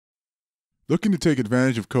Looking to take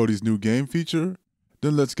advantage of KODI's new game feature?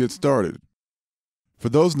 Then let's get started. For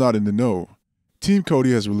those not in the know, Team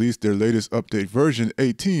KODI has released their latest update version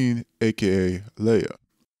 18, aka Leia.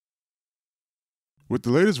 With the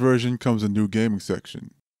latest version comes a new gaming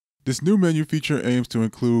section. This new menu feature aims to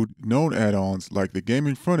include known add-ons like the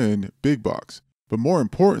gaming front-end Big Box, but more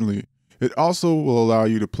importantly, it also will allow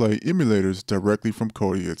you to play emulators directly from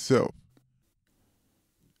KODI itself.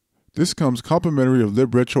 This comes complimentary of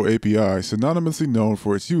LibRetro API, synonymously known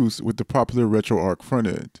for its use with the popular RetroArch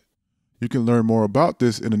frontend. You can learn more about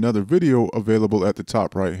this in another video available at the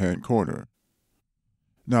top right-hand corner.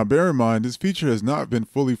 Now bear in mind, this feature has not been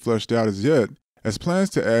fully fleshed out as yet, as plans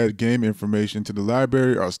to add game information to the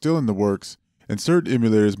library are still in the works, and certain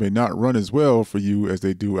emulators may not run as well for you as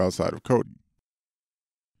they do outside of KODI.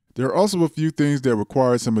 There are also a few things that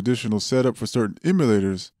require some additional setup for certain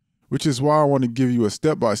emulators, which is why I want to give you a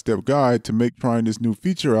step-by-step guide to make trying this new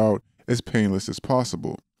feature out as painless as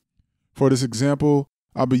possible. For this example,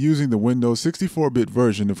 I'll be using the Windows 64-bit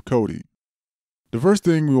version of KODI. The first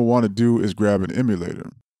thing we will want to do is grab an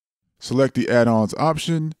emulator. Select the add-ons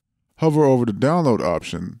option, hover over the download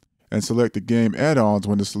option, and select the game add-ons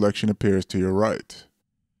when the selection appears to your right.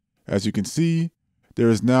 As you can see, there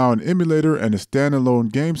is now an emulator and a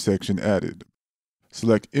standalone game section added.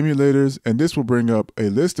 Select emulators, and this will bring up a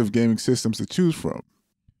list of gaming systems to choose from.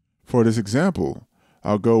 For this example,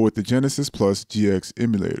 I'll go with the Genesis Plus GX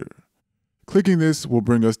emulator. Clicking this will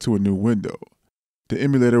bring us to a new window. The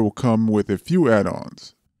emulator will come with a few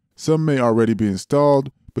add-ons. Some may already be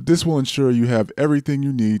installed, but this will ensure you have everything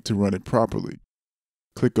you need to run it properly.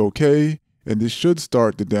 Click OK, and this should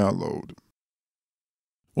start the download.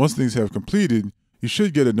 Once things have completed, you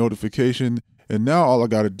should get a notification, and now all I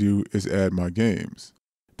gotta do is add my games.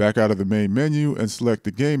 Back out of the main menu and select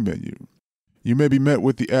the game menu. You may be met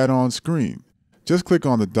with the add-on screen. Just click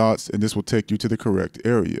on the dots and this will take you to the correct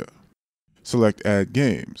area. Select Add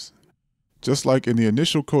Games. Just like in the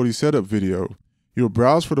initial KODI setup video, you'll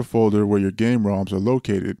browse for the folder where your game ROMs are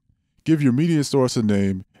located, give your media source a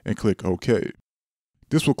name, and click OK.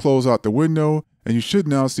 This will close out the window, and you should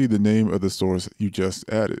now see the name of the source you just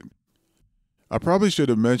added. I probably should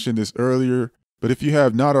have mentioned this earlier, but if you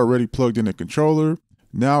have not already plugged in a controller,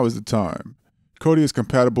 now is the time. KODI is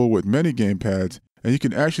compatible with many gamepads, and you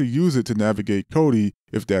can actually use it to navigate KODI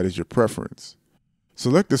if that is your preference.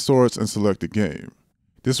 Select the source and select the game.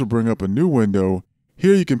 This will bring up a new window.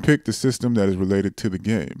 Here you can pick the system that is related to the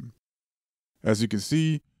game. As you can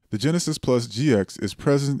see, the Genesis Plus GX is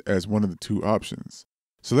present as one of the two options.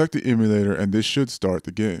 Select the emulator and this should start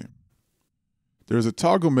the game. There is a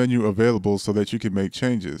toggle menu available so that you can make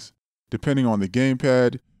changes. Depending on the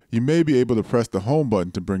gamepad, you may be able to press the home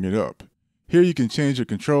button to bring it up. Here you can change your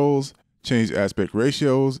controls, change aspect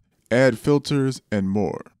ratios, add filters, and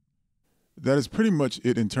more. That is pretty much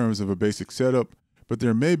it in terms of a basic setup, but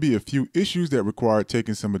there may be a few issues that require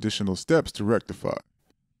taking some additional steps to rectify.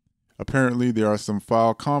 Apparently, there are some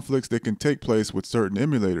file conflicts that can take place with certain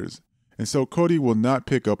emulators, and so KODI will not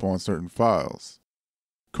pick up on certain files.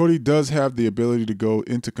 KODI does have the ability to go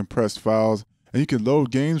into compressed files, and you can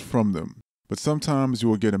load games from them, but sometimes you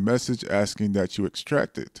will get a message asking that you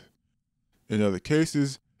extract it. In other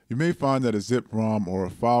cases, you may find that a zip ROM or a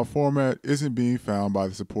file format isn't being found by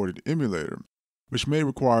the supported emulator, which may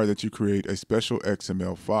require that you create a special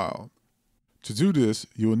XML file. To do this,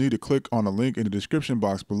 you will need to click on a link in the description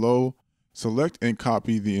box below, select and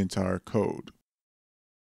copy the entire code.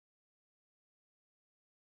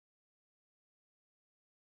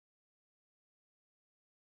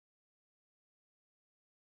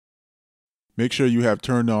 Make sure you have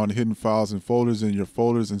turned on hidden files and folders in your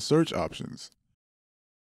folders and search options.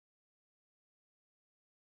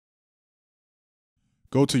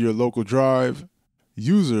 Go to your local drive,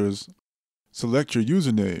 Users, select your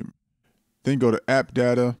username, then go to App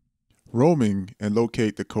Data, Roaming, and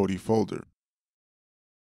locate the KODI folder.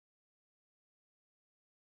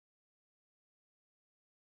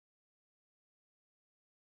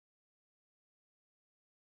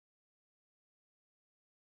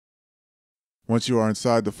 Once you are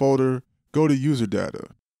inside the folder, go to User Data.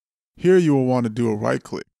 Here you will want to do a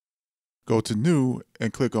right-click. Go to New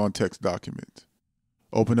and click on Text Document.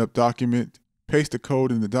 Open up Document, paste the code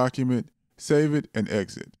in the document, save it, and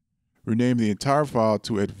exit. Rename the entire file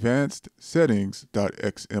to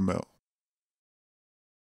advancedsettings.xml.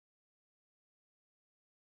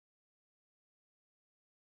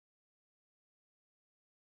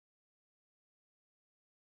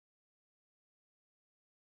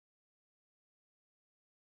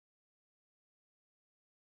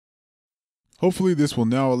 Hopefully this will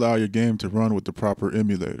now allow your game to run with the proper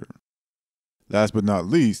emulator. Last but not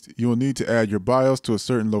least, you will need to add your BIOS to a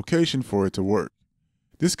certain location for it to work.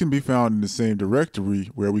 This can be found in the same directory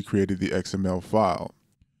where we created the XML file.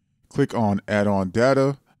 Click on Add-on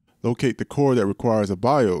Data, locate the core that requires a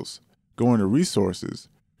BIOS, go into Resources,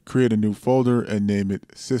 create a new folder and name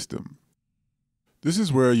it System. This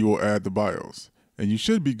is where you will add the BIOS, and you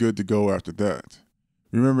should be good to go after that.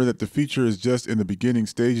 Remember that the feature is just in the beginning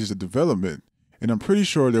stages of development, and I'm pretty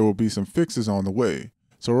sure there will be some fixes on the way,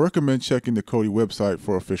 so I recommend checking the KODI website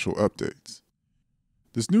for official updates.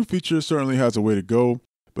 This new feature certainly has a way to go,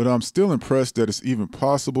 but I'm still impressed that it's even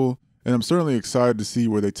possible, and I'm certainly excited to see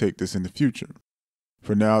where they take this in the future.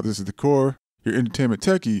 For now, this is the Core, your entertainment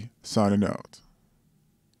techie, signing out.